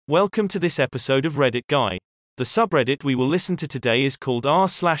Welcome to this episode of Reddit Guy. The subreddit we will listen to today is called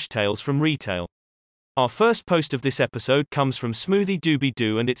r/tales from retail. Our first post of this episode comes from Smoothie Dooby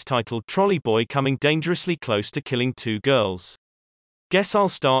Doo and it's titled Trolley Boy Coming Dangerously Close to Killing Two Girls. Guess I'll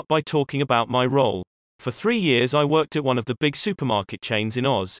start by talking about my role. For 3 years I worked at one of the big supermarket chains in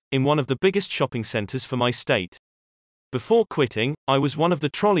Oz, in one of the biggest shopping centers for my state. Before quitting, I was one of the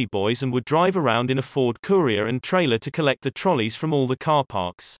trolley boys and would drive around in a Ford Courier and trailer to collect the trolleys from all the car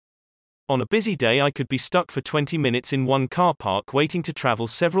parks. On a busy day I could be stuck for 20 minutes in one car park waiting to travel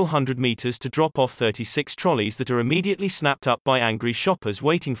several hundred meters to drop off 36 trolleys that are immediately snapped up by angry shoppers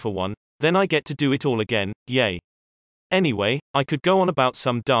waiting for one, then I get to do it all again, yay. Anyway, I could go on about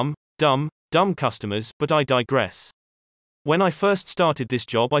some dumb customers, but I digress. When I first started this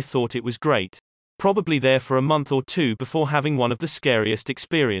job I thought it was great. Probably there for a month or two before having one of the scariest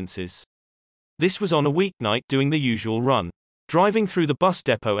experiences. This was on a weeknight doing the usual run. Driving through the bus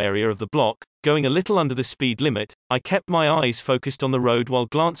depot area of the block, going a little under the speed limit, I kept my eyes focused on the road while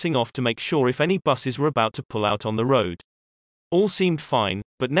glancing off to make sure if any buses were about to pull out on the road. All seemed fine,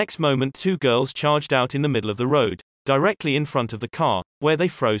 but next moment two girls charged out in the middle of the road, directly in front of the car, where they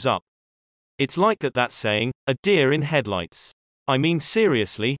froze up. It's like that saying, a deer in headlights. I mean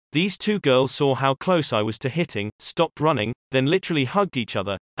seriously, these two girls saw how close I was to hitting, stopped running, then literally hugged each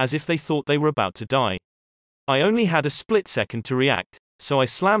other, as if they thought they were about to die. I only had a split second to react, so I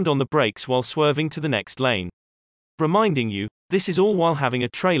slammed on the brakes while swerving to the next lane. Reminding you, this is all while having a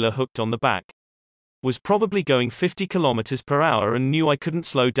trailer hooked on the back. Was probably going 50 kilometers per hour and knew I couldn't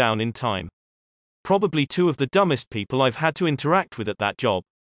slow down in time. Probably two of the dumbest people I've had to interact with at that job.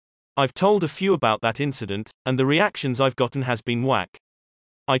 I've told a few about that incident, and the reactions I've gotten has been whack.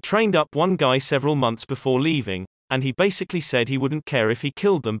 I trained up one guy several months before leaving, and he basically said he wouldn't care if he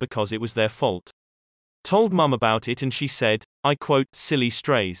killed them because it was their fault. Told mum about it and she said, I quote, silly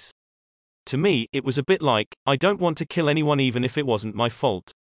strays. To me, it was a bit like, I don't want to kill anyone even if it wasn't my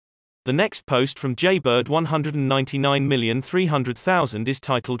fault. The next post from Jaybird 199,300,000 is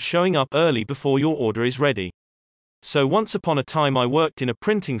titled Showing Up Early Before Your Order is Ready. So once upon a time I worked in a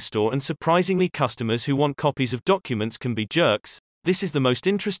printing store and surprisingly customers who want copies of documents can be jerks. This is the most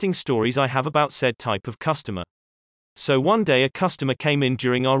interesting stories I have about said type of customer. So one day a customer came in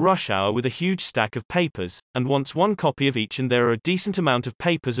during our rush hour with a huge stack of papers, and wants one copy of each and there are a decent amount of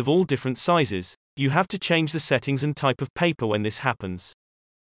papers of all different sizes. You have to change the settings and type of paper when this happens.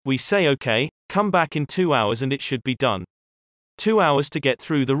 We say okay, come back in 2 hours and it should be done. 2 hours to get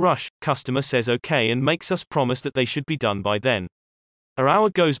through the rush, customer says okay and makes us promise that they should be done by then. An hour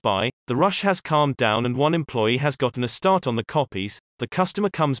goes by, the rush has calmed down and one employee has gotten a start on the copies. The customer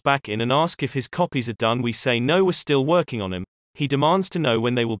comes back in and asks if his copies are done. We say no, we're still working on him. He demands to know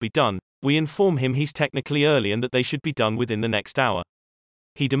when they will be done. We inform him he's technically early and that they should be done within the next hour.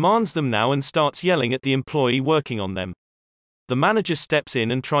 He demands them now and starts yelling at the employee working on them. The manager steps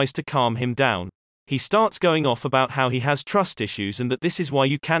in and tries to calm him down. He starts going off about how he has trust issues and that this is why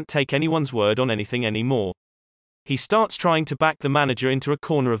you can't take anyone's word on anything anymore. He starts trying to back the manager into a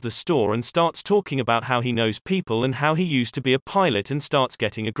corner of the store and starts talking about how he knows people and how he used to be a pilot and starts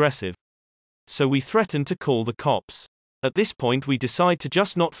getting aggressive. So we threaten to call the cops. At this point we decide to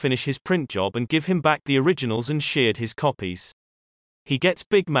just not finish his print job and give him back the originals and sheared his copies. He gets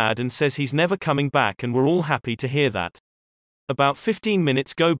big mad and says he's never coming back and we're all happy to hear that. About 15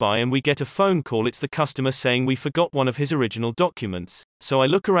 minutes go by and we get a phone call. It's the customer saying we forgot one of his original documents. So I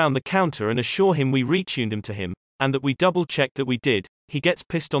look around the counter and assure him we retuned him to him, and that we double-checked that we did. He gets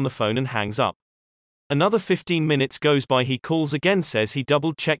pissed on the phone and hangs up. Another 15 minutes goes by. He calls again, says he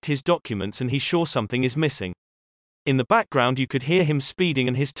double-checked his documents and he's sure something is missing. In the background you could hear him speeding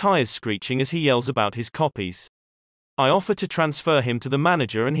and his tires screeching as he yells about his copies. I offer to transfer him to the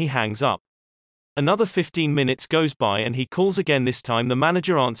manager and he hangs up. Another 15 minutes goes by and he calls again. This time the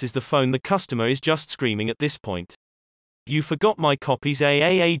manager answers the phone. The customer is just screaming at this point. You forgot my copies. You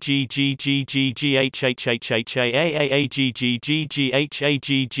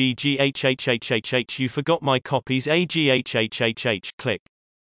forgot my copies. Click.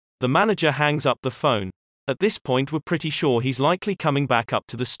 The manager hangs up the phone. At this point we're pretty sure he's likely coming back up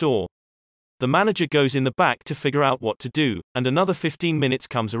to the store. The manager goes in the back to figure out what to do, and another 15 minutes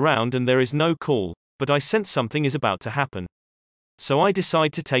comes around and there is no call, but I sense something is about to happen. So I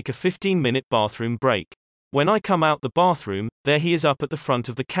decide to take a 15-minute bathroom break. When I come out the bathroom, there he is up at the front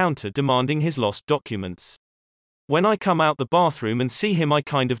of the counter demanding his lost documents. When I come out the bathroom and see him I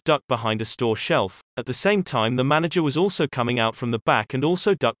kind of duck behind a store shelf. At the same time the manager was also coming out from the back and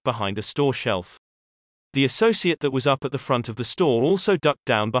also ducked behind a store shelf. The associate that was up at the front of the store also ducked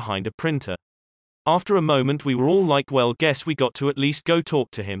down behind a printer. After a moment we were all like, well, guess we got to at least go talk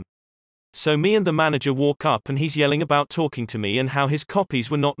to him. So me and the manager walk up and he's yelling about talking to me and how his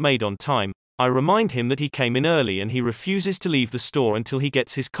copies were not made on time. I remind him that he came in early and he refuses to leave the store until he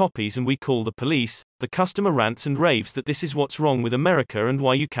gets his copies and we call the police. The customer rants and raves that this is what's wrong with America and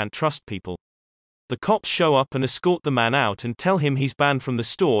why you can't trust people. The cops show up and escort the man out and tell him he's banned from the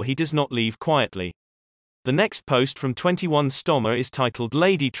store. He does not leave quietly. The next post from 21 Stommer is titled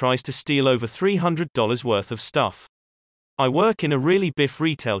Lady Tries to Steal Over $300 Worth of Stuff. I work in a really biff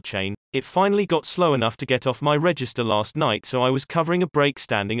retail chain. It finally got slow enough to get off my register last night, so I was covering a break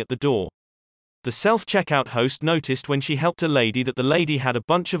standing at the door. The self-checkout host noticed when she helped a lady that the lady had a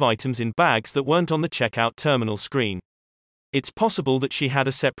bunch of items in bags that weren't on the checkout terminal screen. It's possible that she had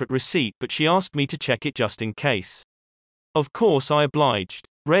a separate receipt, but she asked me to check it just in case. Of course I obliged.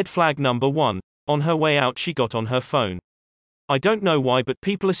 Red flag number 1. On her way out she got on her phone. I don't know why, but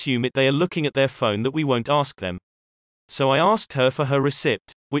people assume they are looking at their phone that we won't ask them. So I asked her for her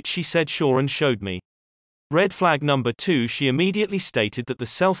receipt, which she said sure and showed me. Red flag number 2. She immediately stated that the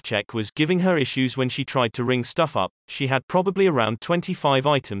self-check was giving her issues when she tried to ring stuff up. She had probably around 25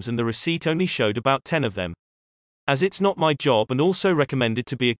 items and the receipt only showed about 10 of them. As it's not my job and also recommended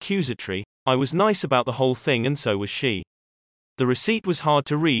to be accusatory, I was nice about the whole thing and so was she. The receipt was hard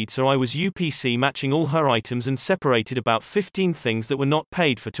to read, so I was UPC matching all her items and separated about 15 things that were not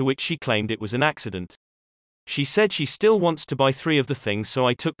paid for, to which she claimed it was an accident. She said she still wants to buy 3 of the things, so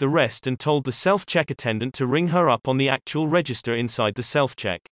I took the rest and told the self-check attendant to ring her up on the actual register inside the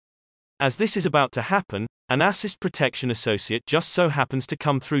self-check. As this is about to happen, an assist protection associate just so happens to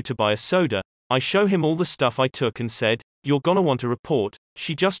come through to buy a soda. I show him all the stuff I took and said, "You're gonna want a report."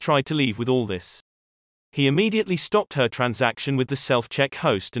 She just tried to leave with all this. He immediately stopped her transaction with the self-check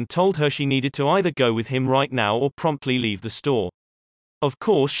host and told her she needed to either go with him right now or promptly leave the store. Of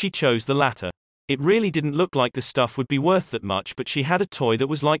course she chose the latter. It really didn't look like the stuff would be worth that much, but she had a toy that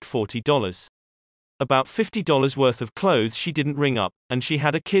was like $40. About $50 worth of clothes she didn't ring up, and she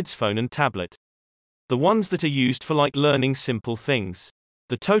had a kid's phone and tablet. The ones that are used for like learning simple things.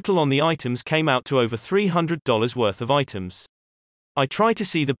 The total on the items came out to over $300 worth of items. I try to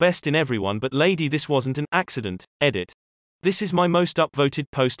see the best in everyone, but lady, this wasn't an accident. Edit. This is my most upvoted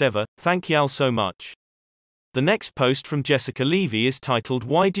post ever, thank y'all so much. The next post from Jessica Levy is titled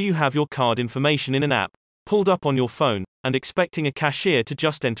Why Do You Have Your Card Information in an App Pulled Up on Your Phone, and Expecting a Cashier to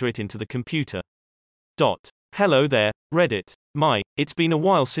Just Enter It into the Computer? Hello there, Reddit. It's been a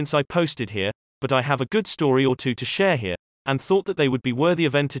while since I posted here, but I have a good story or two to share here, and thought that they would be worthy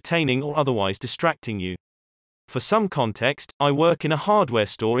of entertaining or otherwise distracting you. For some context, I work in a hardware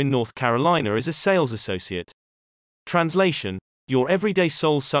store in North Carolina as a sales associate. Translation: your everyday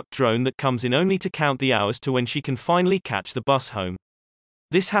soul-sucked drone that comes in only to count the hours to when she can finally catch the bus home.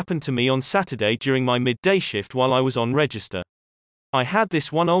 This happened to me on Saturday during my midday shift while I was on register. I had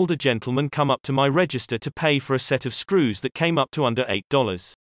this one older gentleman come up to my register to pay for a set of screws that came up to under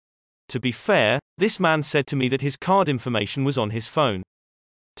 $8. To be fair, this man said to me that his card information was on his phone.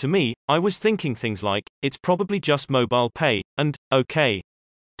 To me, I was thinking things like, it's probably just mobile pay, and, okay.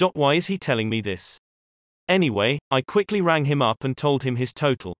 Why is he telling me this? Anyway, I quickly rang him up and told him his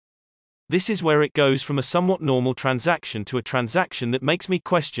total. This is where it goes from a somewhat normal transaction to a transaction that makes me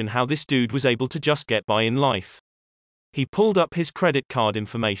question how this dude was able to just get by in life. He pulled up his credit card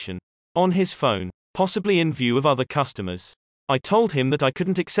information on his phone, possibly in view of other customers. I told him that I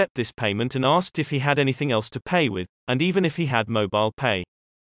couldn't accept this payment and asked if he had anything else to pay with, and even if he had mobile pay.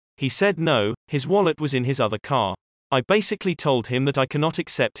 He said no, his wallet was in his other car. I basically told him that I cannot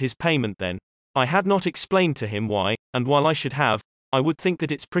accept his payment then. I had not explained to him why, and while I should have, I would think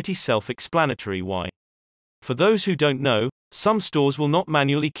that it's pretty self-explanatory why. For those who don't know, some stores will not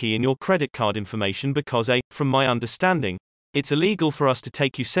manually key in your credit card information because from my understanding, it's illegal for us to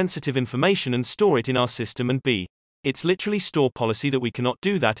take your sensitive information and store it in our system, and b, it's literally store policy that we cannot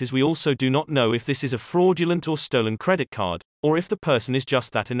do that, as we also do not know if this is a fraudulent or stolen credit card, or if the person is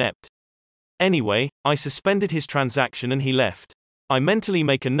just that inept. Anyway, I suspended his transaction and he left. I mentally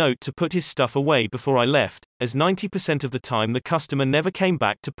make a note to put his stuff away before I left, as 90% of the time the customer never came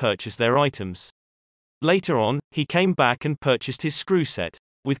back to purchase their items. Later on, he came back and purchased his screw set,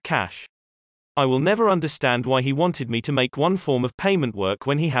 with cash. I will never understand why he wanted me to make one form of payment work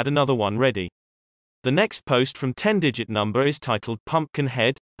when he had another one ready. The next post from 10-digit number is titled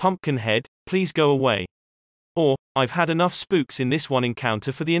Pumpkinhead, please go away. Or, I've had enough spooks in this one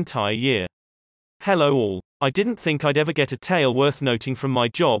encounter for the entire year. Hello all. I didn't think I'd ever get a tale worth noting from my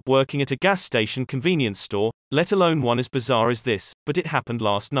job working at a gas station convenience store, let alone one as bizarre as this, but it happened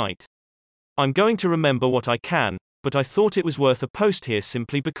last night. I'm going to remember what I can, but I thought it was worth a post here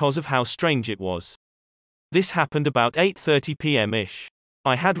simply because of how strange it was. This happened about 8:30 p.m.-ish.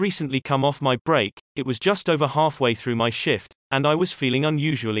 I had recently come off my break, it was just over halfway through my shift, and I was feeling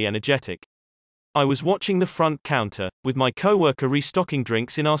unusually energetic. I was watching the front counter, with my co-worker restocking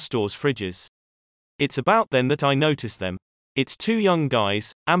drinks in our store's fridges. It's about then that I notice them. It's two young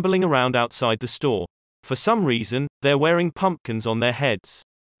guys, ambling around outside the store. For some reason, they're wearing pumpkins on their heads.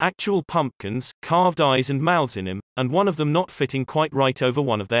 Actual pumpkins, carved eyes and mouths in them, and one of them not fitting quite right over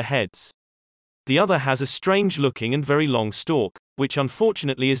one of their heads. The other has a strange looking and very long stalk, which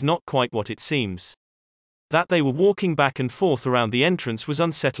unfortunately is not quite what it seems. That they were walking back and forth around the entrance was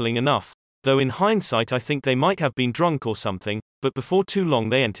unsettling enough, though in hindsight I think they might have been drunk or something, but before too long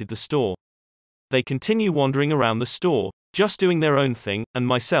they entered the store. They continue wandering around the store, just doing their own thing, and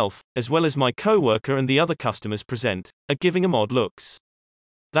myself, as well as my co-worker and the other customers present, are giving them odd looks.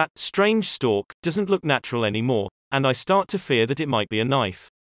 That strange stalk doesn't look natural anymore, and I start to fear that it might be a knife.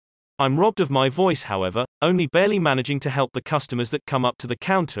 I'm robbed of my voice, however, only barely managing to help the customers that come up to the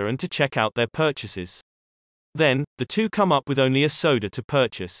counter and to check out their purchases. Then, the two come up with only a soda to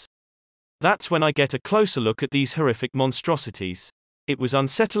purchase. That's when I get a closer look at these horrific monstrosities. It was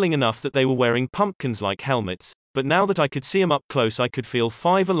unsettling enough that they were wearing pumpkins-like helmets, but now that I could see them up close I could feel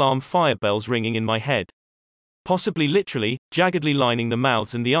 5 alarm fire bells ringing in my head. Possibly literally, jaggedly lining the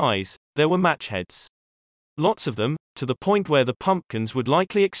mouths and the eyes, there were match heads. Lots of them, to the point where the pumpkins would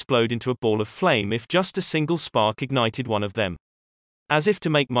likely explode into a ball of flame if just a single spark ignited one of them. As if to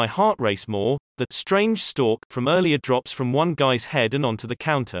make my heart race more, the strange stalk from earlier drops from one guy's head and onto the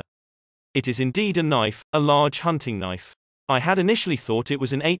counter. It is indeed a knife, a large hunting knife. I had initially thought it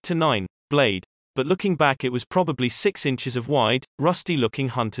was an 8 to 9 blade, but looking back it was probably 6 inches of wide, rusty-looking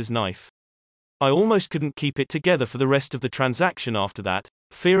hunter's knife. I almost couldn't keep it together for the rest of the transaction after that,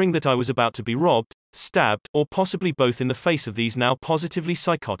 fearing that I was about to be robbed, stabbed, or possibly both in the face of these now positively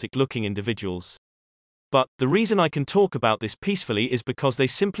psychotic-looking individuals. But, the reason I can talk about this peacefully is because they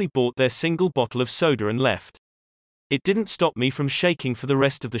simply bought their single bottle of soda and left. It didn't stop me from shaking for the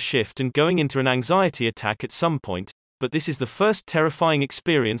rest of the shift and going into an anxiety attack at some point, but this is the first terrifying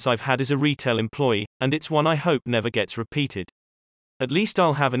experience I've had as a retail employee, and it's one I hope never gets repeated. At least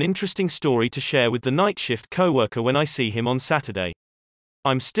I'll have an interesting story to share with the night shift co-worker when I see him on Saturday.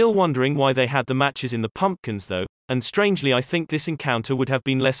 I'm still wondering why they had the matches in the pumpkins though, and strangely I think this encounter would have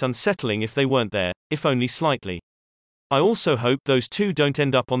been less unsettling if they weren't there, if only slightly. I also hope those two don't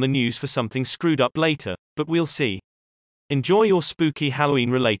end up on the news for something screwed up later, but we'll see. Enjoy your spooky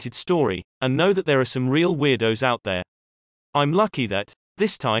Halloween-related story, and know that there are some real weirdos out there. I'm lucky that,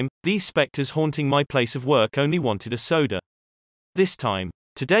 this time, these specters haunting my place of work only wanted a soda. This time.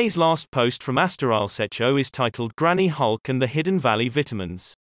 Today's last post from Asteralsecho is titled Granny Hulk and the Hidden Valley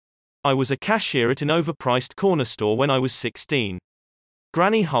Vitamins. I was a cashier at an overpriced corner store when I was 16.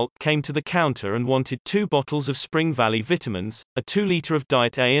 Granny Hulk came to the counter and wanted 2 bottles of Spring Valley vitamins, a 2-liter of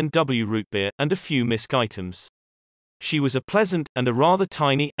Diet A&W root beer, and a few misc items. She was a pleasant, and a rather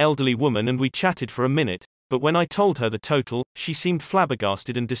tiny, elderly woman and we chatted for a minute, but when I told her the total, she seemed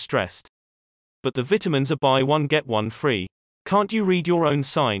flabbergasted and distressed. But the vitamins are buy one get one free. Can't you read your own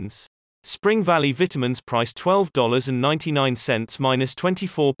signs? Spring Valley vitamins priced $12.99 minus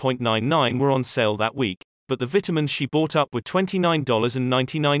 $24.99 were on sale that week, but the vitamins she bought up were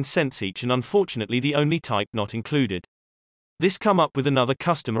 $29.99 each and unfortunately the only type not included. This come up with another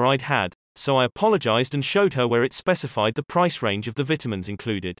customer I'd had, so I apologized and showed her where it specified the price range of the vitamins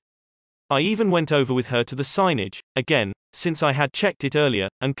included. I even went over with her to the signage, again, since I had checked it earlier,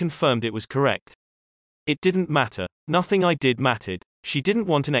 and confirmed it was correct. It didn't matter. Nothing I did mattered. She didn't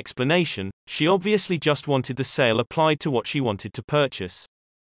want an explanation, she obviously just wanted the sale applied to what she wanted to purchase.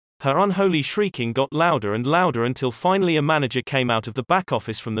 Her unholy shrieking got louder and louder until finally a manager came out of the back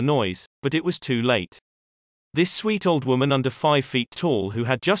office from the noise, but it was too late. This sweet old woman under 5 feet tall who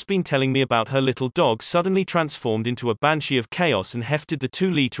had just been telling me about her little dog suddenly transformed into a banshee of chaos and hefted the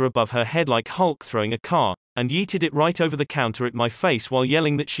 2-liter above her head like Hulk throwing a car, and yeeted it right over the counter at my face while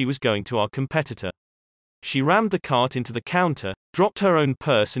yelling that she was going to our competitor. She rammed the cart into the counter, dropped her own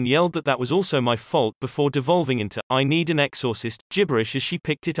purse and yelled that was also my fault before devolving into "I need an exorcist" gibberish as she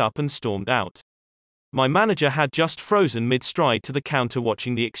picked it up and stormed out. My manager had just frozen mid-stride to the counter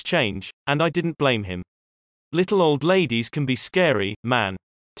watching the exchange, and I didn't blame him. Little old ladies can be scary, man.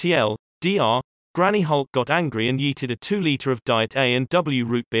 TLDR, Granny Hulk got angry and yeeted a 2-liter of Diet A&W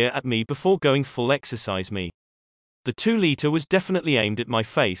root beer at me before going full exercise me. The 2-liter was definitely aimed at my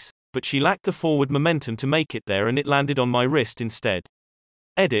face, but she lacked the forward momentum to make it there and it landed on my wrist instead.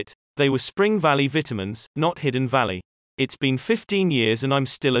 Edit, they were Spring Valley vitamins, not Hidden Valley. It's been 15 years and I'm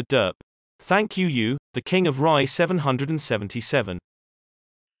still a derp. Thank you, the king of Rye 777.